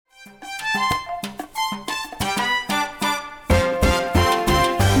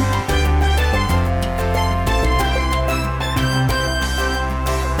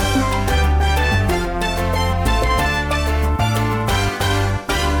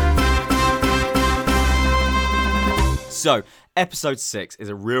So, episode 6 is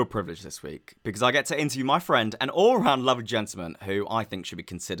a real privilege this week because I get to interview my friend and all-round lovely gentleman who I think should be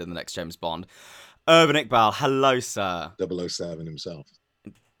considered the next James Bond, Irvin Iqbal. Hello, sir. 007 himself.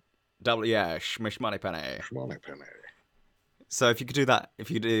 Shmish Money Penny. Money Penny. So if you could do that, if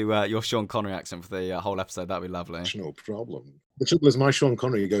you do your Sean Connery accent for the whole episode, that'd be lovely. No problem. The trouble is my Sean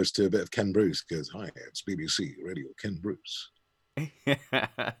Connery goes to a bit of Ken Bruce. Goes, hi, it's BBC Radio Ken Bruce.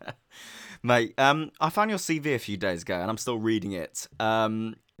 Mate, I found your CV a few days ago and I'm still reading it.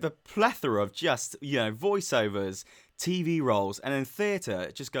 The plethora of just, voiceovers, TV roles, and in theatre,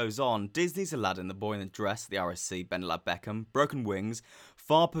 it just goes on. Disney's Aladdin, The Boy in the Dress, The RSC, Ben La Beckham, Broken Wings,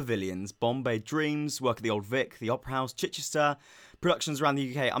 Far Pavilions, Bombay Dreams, work at the Old Vic, the Opera House, Chichester, productions around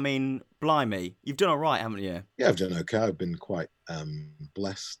the UK. I mean, blimey, you've done all right, haven't you? Yeah, I've done okay. I've been quite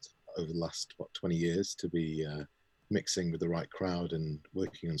blessed over the last, 20 years to be mixing with the right crowd and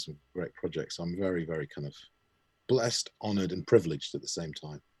working on some great projects. So I'm very, very kind of blessed, honoured and privileged at the same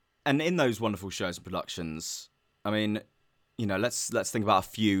time. And in those wonderful shows and productions, I mean, let's think about a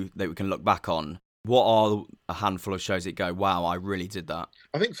few that we can look back on. What are a handful of shows that go, wow, I really did that?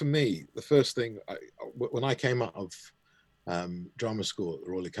 I think for me, the first thing, when I came out of drama school at the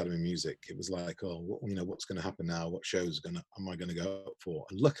Royal Academy of Music, it was like, what's going to happen now? What shows am I going to go up for?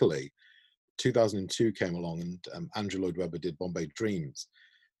 And luckily, 2002 came along and Andrew Lloyd Webber did Bombay Dreams.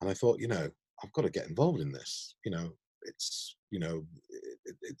 And I thought, I've got to get involved in this. It's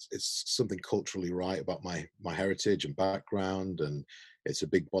something culturally right about my heritage and background, and it's a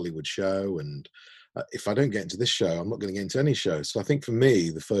big Bollywood show. And if I don't get into this show, I'm not going to get into any show. So I think for me,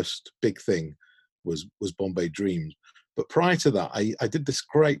 the first big thing was Bombay Dreams. But prior to that, I did this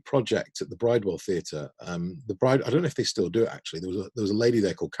great project at the Bridewell Theatre. I don't know if they still do it actually. There was a lady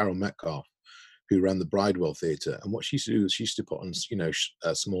there called Carol Metcalf who ran the Bridewell Theatre, and what she used to do is she used to put on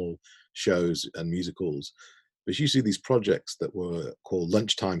small shows and musicals. But she used to do these projects that were called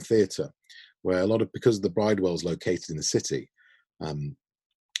lunchtime theatre, where because the Bridewell's located in the city,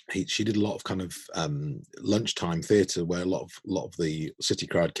 she did a lot of kind of lunchtime theatre where a lot of the city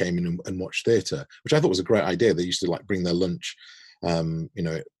crowd came in and watched theatre, which I thought was a great idea. They used to bring their lunch,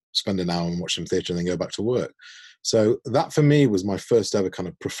 spend an hour and watch some theatre and then go back to work. So that for me was my first ever kind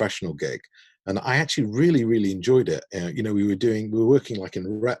of professional gig. And I actually really, really enjoyed it. We were working like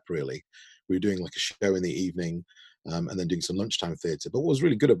in rep really. We were doing like a show in the evening and then doing some lunchtime theatre. But what was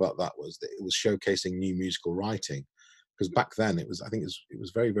really good about that was that it was showcasing new musical writing. Because back then it was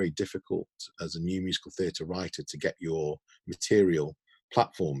very, very difficult as a new musical theatre writer to get your material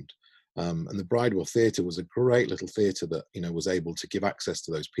platformed. And the Bridewell Theatre was a great little theatre that, was able to give access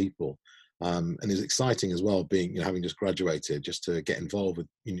to those people. And it's exciting as well, being having just graduated, just to get involved with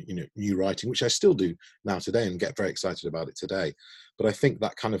new writing, which I still do now today and get very excited about it today. But I think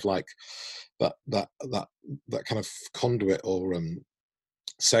that kind of like that kind of conduit or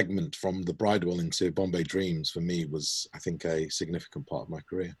segment from the Bridewell into Bombay Dreams for me was, I think, a significant part of my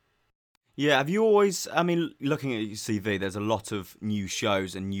career. Yeah, have you always, looking at your CV, there's a lot of new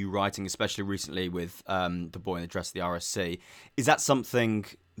shows and new writing, especially recently with The Boy in the Dress, the RSC. Is that something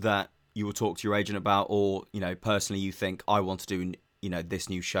that you will talk to your agent about, or, personally you think, I want to do, this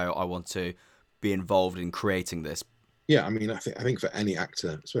new show, I want to be involved in creating this? Yeah, I think for any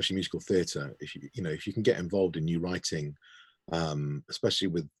actor, especially musical theatre, if you can get involved in new writing,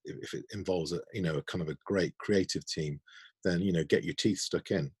 especially if it involves a kind of a great creative team, then get your teeth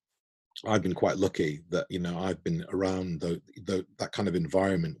stuck in. I've been quite lucky that I've been around that kind of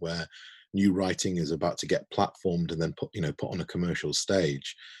environment where new writing is about to get platformed and then put on a commercial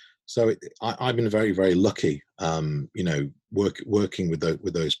stage. So I've been very, very lucky, working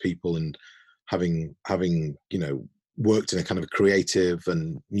with those people and having worked in a kind of a creative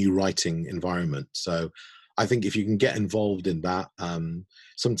and new writing environment. So I think if you can get involved in that,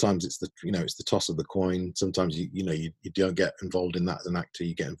 sometimes it's the toss of the coin. Sometimes you don't get involved in that as an actor.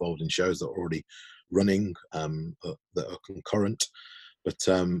 You get involved in shows that are already running, that are concurrent. But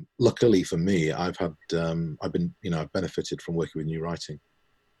luckily for me, I've benefited from working with new writing.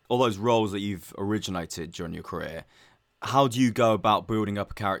 All those roles that you've originated during your career, how do you go about building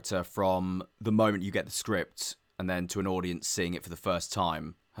up a character from the moment you get the script and then to an audience seeing it for the first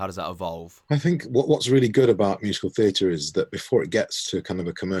time? How does that evolve? I think what's really good about musical theatre is that before it gets to kind of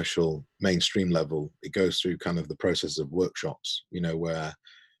a commercial mainstream level, it goes through kind of the process of workshops, where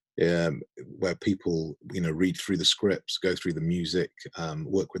where people, read through the scripts, go through the music,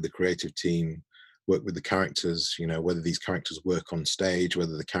 work with the creative team, work with the characters, whether these characters work on stage,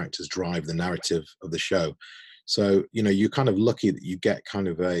 whether the characters drive the narrative of the show. So, you're kind of lucky that you get kind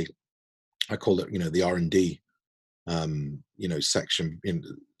of I call it, the R&D, section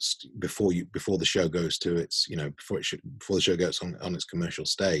before the show goes to its, before the show goes on its commercial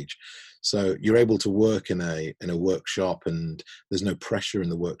stage. So you're able to work in a workshop, and there's no pressure in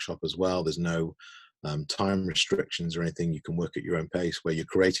the workshop as well. There's no time restrictions or anything. You can work at your own pace, where you're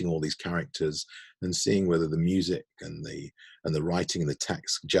creating all these characters and seeing whether the music and the writing and the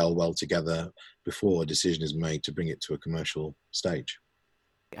text gel well together before a decision is made to bring it to a commercial stage.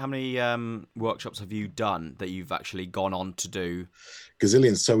 How many workshops have you done that you've actually gone on to do?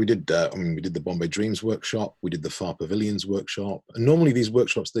 Gazillions. So we did. We did the Bombay Dreams workshop. We did the Far Pavilions workshop. And normally these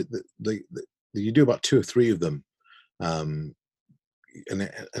workshops, you do about 2 or 3 of them, and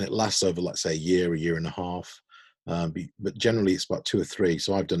it lasts over, let's say, a year and a half. But generally, it's about 2 or 3.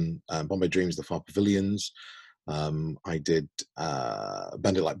 So I've done Bombay Dreams, the Far Pavilions. I did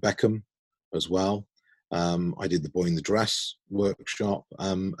Bend It Like Beckham as well. I did the Boy in the Dress workshop,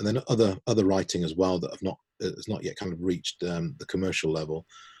 and then other writing as well that has not yet kind of reached the commercial level,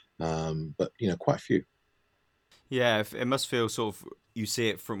 but quite a few. Yeah, it must feel sort of, you see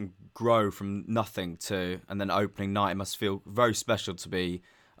it grow from nothing to, and then opening night. It must feel very special to be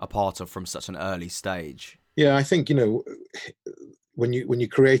a part of from such an early stage. Yeah, I think when you're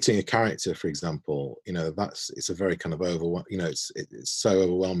creating a character, for example, it's a very kind of it's so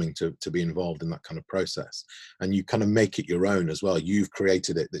overwhelming to be involved in that kind of process, and you kind of make it your own as well. You've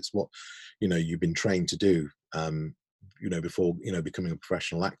created it. It's what you've been trained to do, before becoming a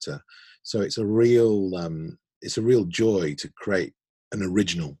professional actor. So it's a real joy to create an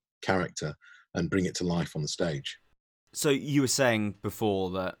original character and bring it to life on the stage. So you were saying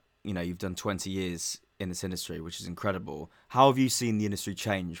before that you've done 20 years in this industry, which is incredible. How have you seen the industry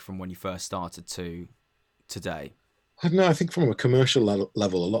change from when you first started to today? I don't know. I think from a commercial level,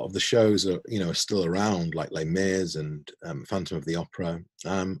 a lot of the shows are still around, like Les Mis and Phantom of the Opera.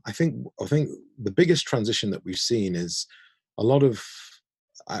 I think the biggest transition that we've seen is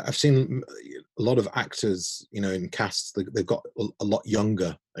I've seen a lot of actors, in casts. They've got a lot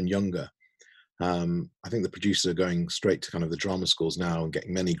younger and younger. I think the producers are going straight to kind of the drama schools now and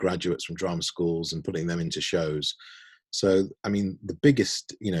getting many graduates from drama schools and putting them into shows. So, I mean, the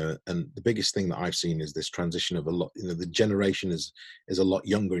biggest thing that I've seen is this transition of a lot. The generation is a lot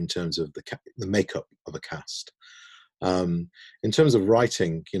younger in terms of the makeup of a cast. In terms of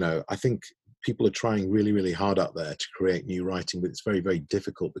writing, I think people are trying really, really hard out there to create new writing, but it's very, very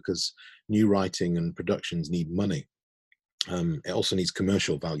difficult because new writing and productions need money. It also needs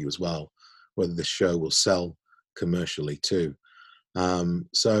commercial value as well, whether the show will sell commercially too.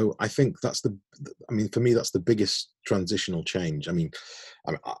 So I think for me, that's the biggest transitional change. I mean,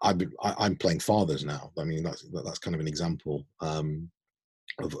 I'm playing fathers now. I mean, that's kind of an example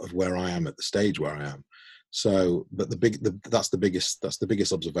of where I am at the stage where I am. So, but that's the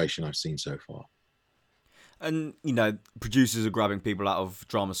biggest observation I've seen so far. And producers are grabbing people out of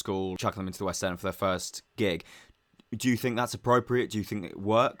drama school, chucking them into the West End for their first gig. Do you think that's appropriate? Do you think it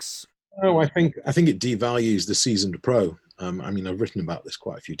works? No, I think it devalues the seasoned pro. I mean, I've written about this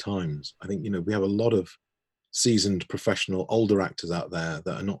quite a few times. I think we have a lot of seasoned professional older actors out there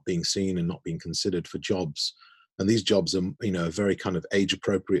that are not being seen and not being considered for jobs. And these jobs are very kind of age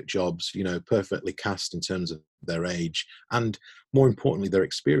appropriate jobs, perfectly cast in terms of their age and, more importantly, their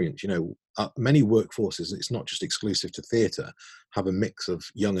experience. Many workforces, it's not just exclusive to theatre, have a mix of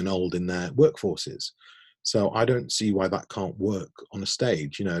young and old in their workforces. So I don't see why that can't work on a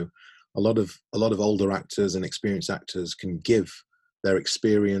stage. A lot of older actors and experienced actors can give their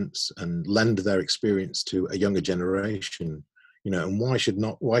experience and lend their experience to a younger generation. And why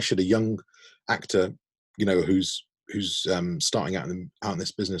should a young actor, who's starting out in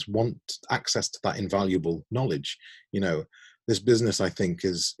this business, want access to that invaluable knowledge? This business, I think,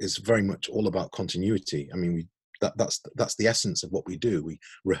 is very much all about continuity. I mean, that's the essence of what we do. We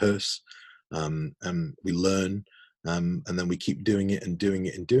rehearse, and we learn. And then we keep doing it and doing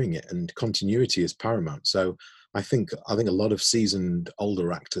it and doing it, and continuity is paramount. So I think a lot of seasoned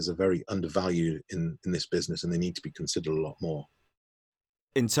older actors are very undervalued in this business, and they need to be considered a lot more.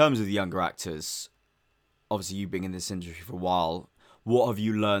 In terms of the younger actors, obviously you being in this industry for a while, what have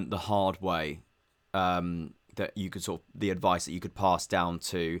you learned the hard way, that you could the advice that you could pass down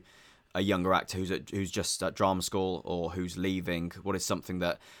to a younger actor who's just at drama school or who's leaving? What is something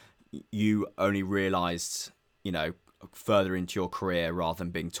that you only realised, further into your career rather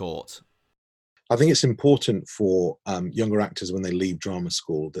than being taught? I think it's important for younger actors when they leave drama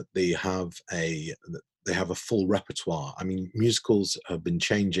school that they have a full repertoire. I mean, musicals have been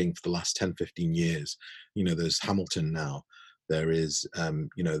changing for the last 10, 15 years. You know, there's Hamilton now. There is,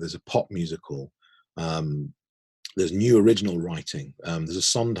 there's a pop musical. Um, there's new original writing. There's a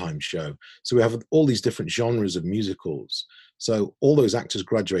Sondheim show. So we have all these different genres of musicals. So all those actors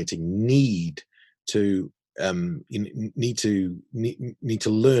graduating need to need to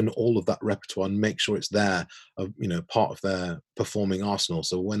learn all of that repertoire and make sure it's there, part of their performing arsenal.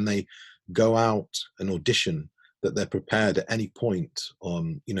 So when they go out and audition, that they're prepared at any point,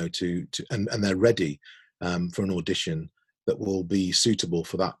 and they're ready for an audition that will be suitable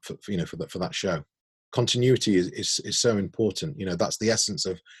for that, for that show. Continuity is so important. You know, that's the essence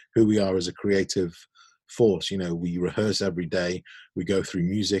of who we are as a creative force. You know, we rehearse every day, we go through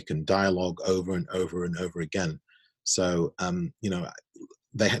music and dialogue over and over and over again. So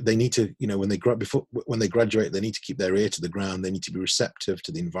they need to, when they graduate, they need to keep their ear to the ground. They need to be receptive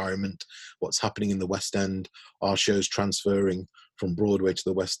to the environment, what's happening in the West End. Are shows transferring from Broadway to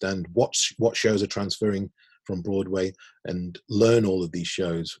the West End? What shows are transferring from Broadway? And learn all of these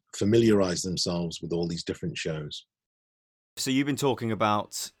shows, familiarize themselves with all these different shows. So you've been talking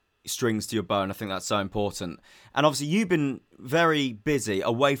about strings to your bow, and I think that's so important. And obviously you've been very busy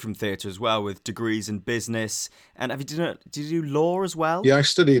away from theatre as well, with degrees in business. And did you do law as well? Yeah, I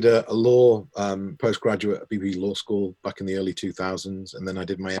studied a law postgraduate at BBC Law School back in the early 2000s, and then I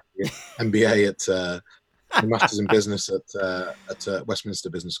did my MBA at Masters in Business at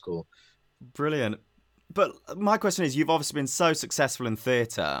Westminster Business School. Brilliant. But my question is, you've obviously been so successful in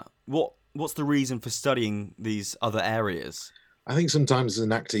theatre. What's the reason for studying these other areas? I think sometimes as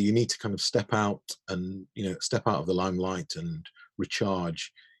an actor, you need to kind of step out step out of the limelight and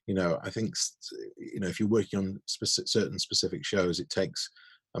recharge. I think, if you're working on certain specific shows, it takes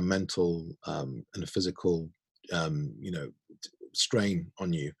a mental and a physical, strain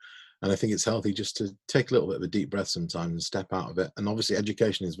on you. And I think it's healthy just to take a little bit of a deep breath sometimes and step out of it. And obviously,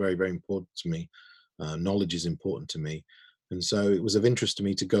 education is very, very important to me. Knowledge is important to me. And so it was of interest to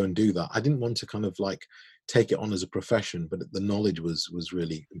me to go and do that. I didn't want to kind of like take it on as a profession, but the knowledge was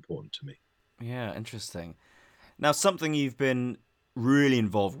really important to me. Yeah, interesting. Now, something you've been really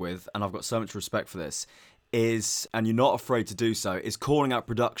involved with, and I've got so much respect for this, is, and you're not afraid to do so, is calling out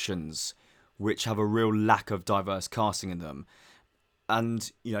productions which have a real lack of diverse casting in them.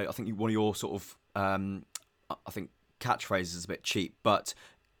 And, I think one of your sort of, I think catchphrases is a bit cheap, but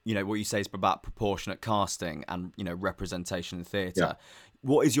what you say is about proportionate casting and, representation in theatre. Yeah.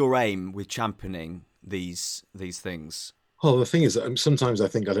 What is your aim with championing these things? Well, the thing is that sometimes I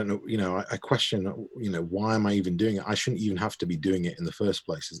think, I don't know, I question, why am I even doing it? I shouldn't even have to be doing it in the first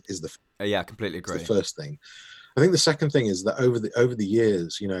place, Yeah, completely agree. the first thing. I think the second thing is that over the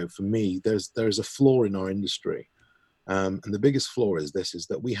years, for me, there is a flaw in our industry. And the biggest flaw is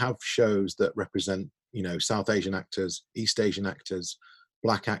that we have shows that represent, South Asian actors, East Asian actors,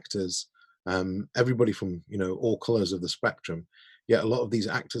 Black actors, everybody from, all colors of the spectrum. Yet a lot of these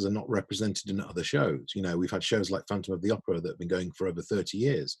actors are not represented in other shows. We've had shows like Phantom of the Opera that have been going for over 30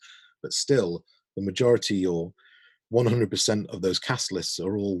 years, but still the majority, or 100% of those cast lists,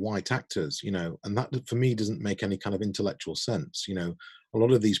 are all white actors, and that for me doesn't make any kind of intellectual sense. A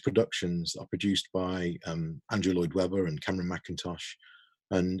lot of these productions are produced by Andrew Lloyd Webber and Cameron McIntosh.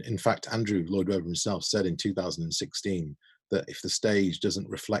 And in fact, Andrew Lloyd Webber himself said in 2016 that if the stage doesn't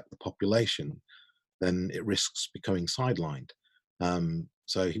reflect the population, then it risks becoming sidelined.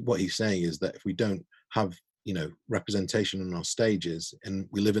 So what he's saying is that if we don't have, representation on our stages, and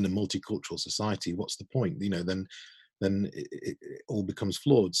we live in a multicultural society, what's the point? Then it all becomes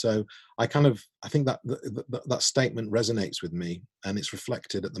flawed. So I think that statement resonates with me, and it's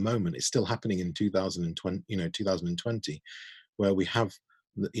reflected at the moment. It's still happening in 2020, where we have,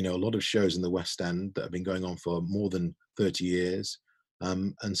 a lot of shows in the West End that have been going on for more than 30 years,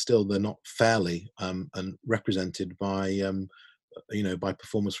 and still they're not fairly and represented by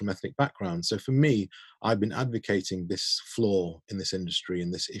performers from ethnic backgrounds. So for me, I've been advocating this flaw in this industry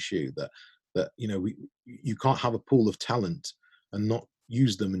and this issue that you can't have a pool of talent and not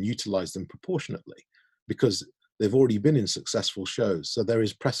use them and utilize them proportionately, because they've already been in successful shows. So there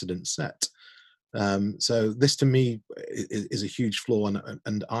is precedent set. So this to me is a huge flaw,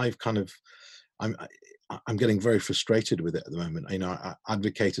 and I'm getting very frustrated with it at the moment. I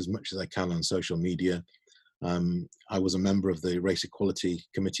advocate as much as I can on social media. I was a member of the Race Equality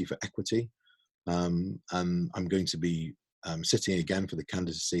Committee for Equity, and I'm going to be sitting again for the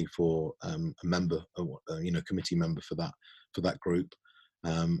candidacy for a member, committee member for that group.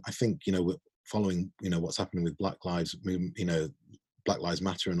 I think following what's happening with Black Lives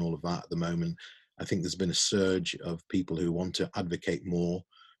Matter and all of that at the moment, I think there's been a surge of people who want to advocate more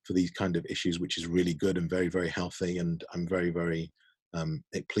for these kind of issues, which is really good and very, very healthy. And I'm very, very,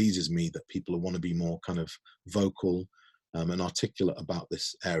 it pleases me that people want to be more kind of vocal and articulate about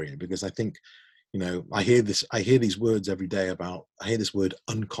this area, because I think, you know, I hear these words every day about, I hear this word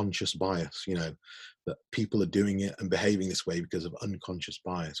unconscious bias, you know, that people are doing it and behaving this way because of unconscious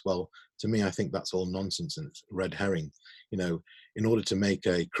bias. Well, to me, I think that's all nonsense and it's red herring. You know, in order to make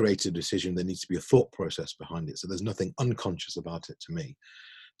a creative decision, there needs to be a thought process behind it. So there's nothing unconscious about it to me.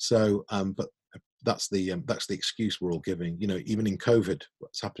 So, but that's the excuse we're all giving. You know, even in COVID,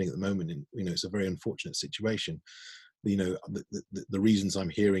 what's happening at the moment, in, you know, it's a very unfortunate situation. You know, the reasons I'm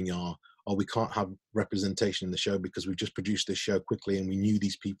hearing are, oh, we can't have representation in the show because we've just produced this show quickly and we knew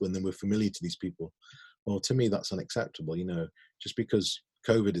these people and then we're familiar to these people. Well, to me, that's unacceptable. You know, just because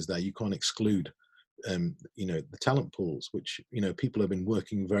COVID is there, you can't exclude, you know, the talent pools, which, you know, people have been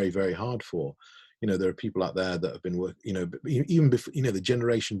working very, very hard for. You know, there are people out there that have been working, you know, even before, you know, the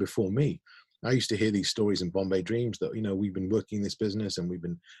generation before me. I used to hear these stories in Bombay Dreams that, you know, we've been working in this business and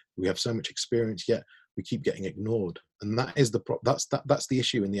we have so much experience, yet we keep getting ignored. And that is that's the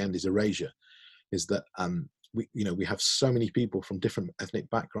issue in the end, is erasure, is that we, you know, we have so many people from different ethnic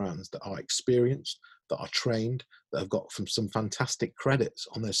backgrounds that are experienced, that are trained, that have got from some fantastic credits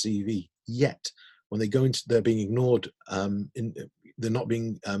on their CV, yet when they go into, they're being ignored, they're not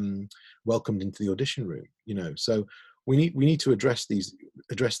being welcomed into the audition room, you know. So we need to address these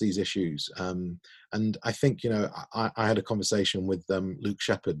issues, and I think, you know, I had a conversation with Luke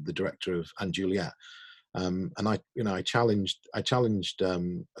Shepherd, the director of & Juliet, and I challenged a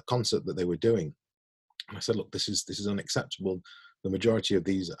concert that they were doing. And I said, look, this is unacceptable. The majority of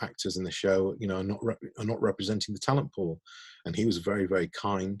these actors in the show, you know, are not representing the talent pool. And he was very, very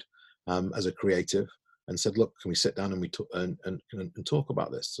kind as a creative, and said, look, can we sit down and and talk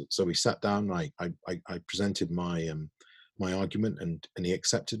about this? So we sat down. I presented my my argument, and he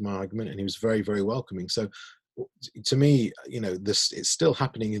accepted my argument, and he was very, very welcoming. So to me, you know, this, it's still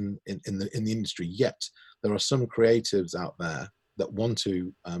happening in the industry. Yet there are some creatives out there that want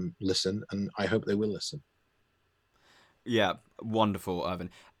to listen, and I hope they will listen. Yeah, wonderful, Irvin.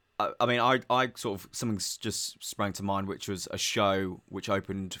 I mean, I sort of, something's just sprang to mind, which was a show which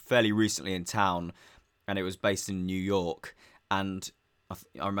opened fairly recently in town, and it was based in New York. And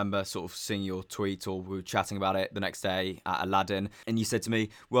I remember sort of seeing your tweet, or we were chatting about it the next day at Aladdin, and you said to me,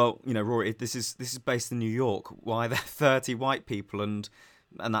 "Well, you know, Rory, this is based in New York. Why are there 30 white people and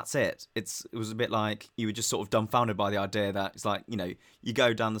that's it?" It was a bit like you were just sort of dumbfounded by the idea that it's like, you know, you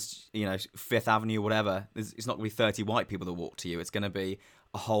go down the, you know, Fifth Avenue or whatever. It's not going to be 30 white people that walk to you. It's going to be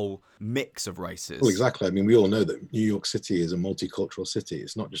a whole mix of races. Well, exactly. I mean, we all know that New York City is a multicultural city.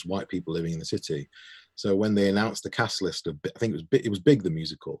 It's not just white people living in the city. So when they announced the cast list of, I think it was Big the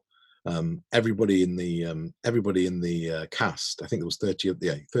musical. Everybody in the cast, I think there was 30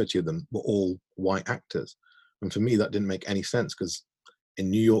 of them were all white actors. And for me, that didn't make any sense, because in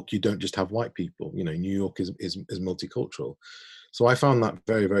New York, you don't just have white people. You know, New York is multicultural. So I found that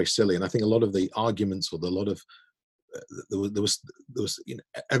very, very silly. And I think a lot of the arguments, or a lot of there was you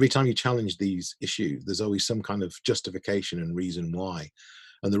know, every time you challenge these issues, there's always some kind of justification and reason why.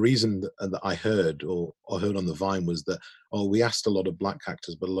 And the reason that I heard, or heard on the Vine, was that, oh, we asked a lot of black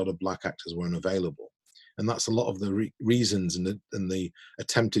actors, but a lot of black actors were unavailable. And that's a lot of the reasons and the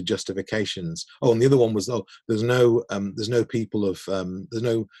attempted justifications. Oh, and the other one was, oh, there's no people of there's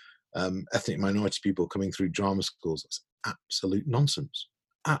no ethnic minority people coming through drama schools. That's absolute nonsense.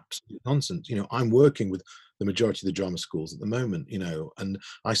 Absolute nonsense. You know, I'm working with the majority of the drama schools at the moment, you know, and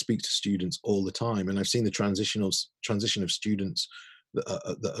I speak to students all the time, and I've seen the transition of students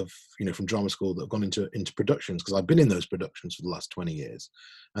that have, you know, from drama school that have gone into productions, because I've been in those productions for the last 20 years,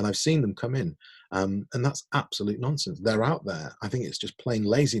 and I've seen them come in, and that's absolute nonsense. They're out there. I think it's just plain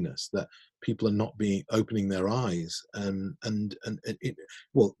laziness that people are not opening their eyes, and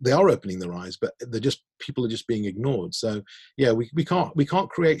well, they are opening their eyes, but people are just being ignored. So yeah, we can't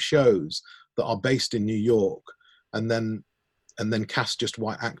create shows that are based in New York and then cast just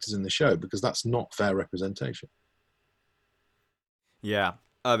white actors in the show, because that's not fair representation. Yeah,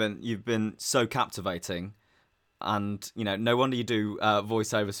 Urban, you've been so captivating, and you know, no wonder you do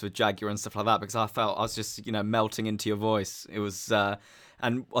voiceovers for Jaguar and stuff like that, because I felt I was just, you know, melting into your voice. It was,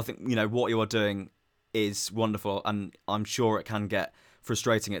 and I think, you know, what you are doing is wonderful, and I'm sure it can get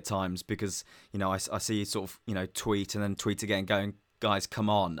frustrating at times, because, you know, I see you sort of, you know, tweet and then tweet again, going, guys, come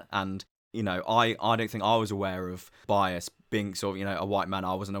on. And you know, I don't think I was aware of bias, being sort of, you know, a white man.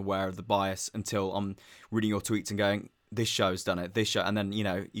 I wasn't aware of the bias until I'm reading your tweets and going, this show's done it, this show, and then, you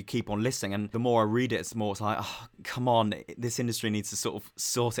know, you keep on listening, and the more I read it, it's more, it's like, oh, come on, this industry needs to sort of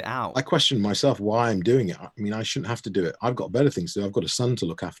sort it out. I question myself why I'm doing it. I mean, I shouldn't have to do it. I've got better things to do. I've got a son to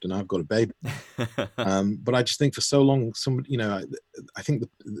look after, and I've got a baby. But I just think for so long, somebody, you know, I think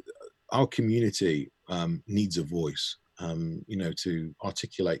our community needs a voice, you know, to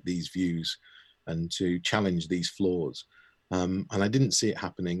articulate these views and to challenge these flaws. And I didn't see it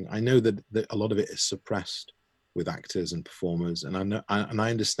happening. I know that a lot of it is suppressed with actors and performers, and I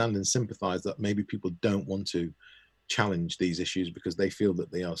understand and sympathize that maybe people don't want to challenge these issues because they feel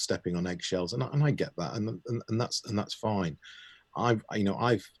that they are stepping on eggshells, and I get that, and that's fine. I've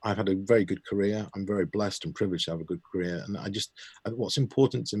had a very good career. I'm very blessed and privileged to have a good career, and what's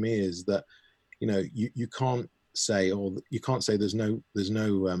important to me is that, you know, you can't say, or you can't say there's no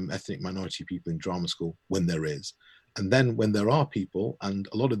ethnic minority people in drama school when there is. And then when there are people, and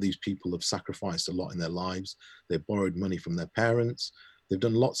a lot of these people have sacrificed a lot in their lives, they've borrowed money from their parents, they've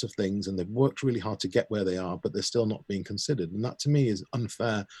done lots of things, and they've worked really hard to get where they are, but they're still not being considered. And that to me is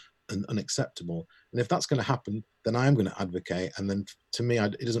unfair and unacceptable. And if that's going to happen, then I am going to advocate. And then to me,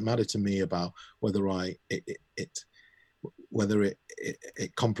 it doesn't matter to me about whether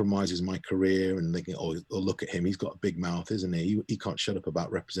it compromises my career, and thinking, oh, look at him, he's got a big mouth, isn't he? He can't shut up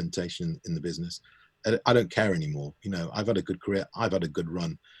about representation in the business. I don't care anymore. You know, I've had a good career. I've had a good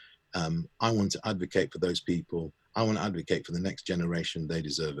run. I want to advocate for those people. I want to advocate for the next generation. They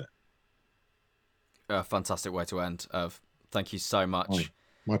deserve it. A fantastic way to end. Thank you so much.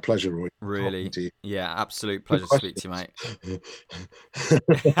 My pleasure, Roy. Really. To you. Yeah, absolute pleasure to speak to you, mate.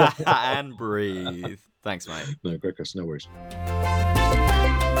 And breathe. Thanks, mate. No, great question. No worries.